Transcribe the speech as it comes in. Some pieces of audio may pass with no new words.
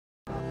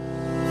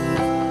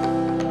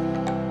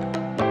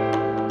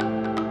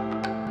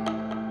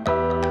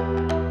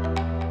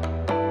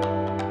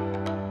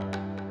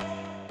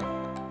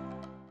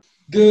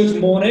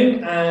Good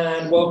morning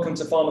and welcome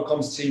to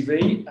Pharmacoms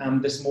TV.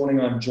 This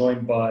morning I'm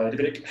joined by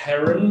Davidek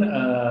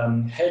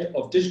Herron, Head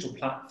of Digital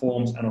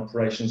Platforms and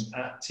Operations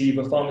at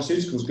Teva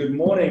Pharmaceuticals. Good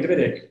morning,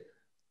 Davidek.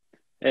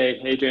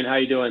 Hey, Adrian, how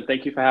you doing?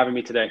 Thank you for having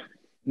me today.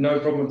 No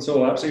problem at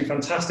all. Absolutely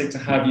fantastic to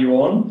have you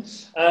on.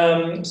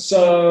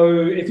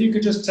 So if you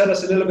could just tell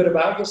us a little bit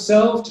about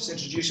yourself, just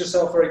introduce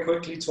yourself very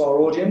quickly to our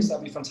audience,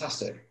 that'd be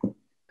fantastic.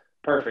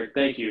 Perfect,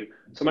 thank you.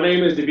 So my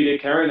name is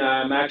Davidek Herron.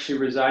 I'm actually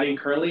residing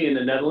currently in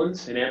the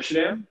Netherlands, in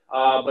Amsterdam,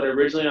 but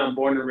originally I'm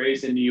born and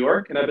raised in New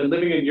York, and I've been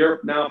living in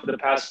Europe now for the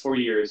past 4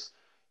 years.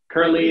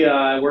 Currently,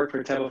 I work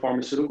for Teva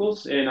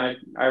Pharmaceuticals, and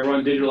I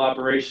run digital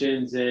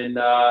operations in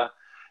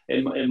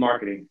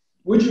marketing.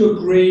 Would you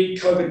agree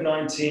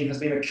COVID-19 has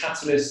been a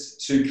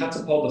catalyst to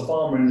catapult the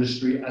pharma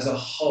industry as a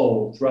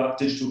whole throughout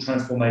digital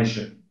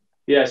transformation?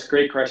 Yes,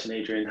 great question,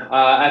 Adrian.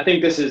 I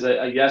think this is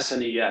a yes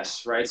and a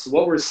yes, right? So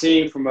what we're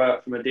seeing from a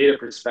data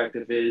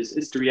perspective is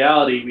it's the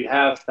reality. We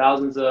have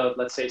thousands of,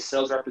 let's say,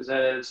 sales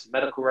representatives,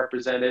 medical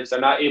representatives. They're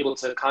not able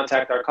to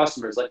contact our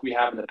customers like we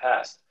have in the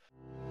past.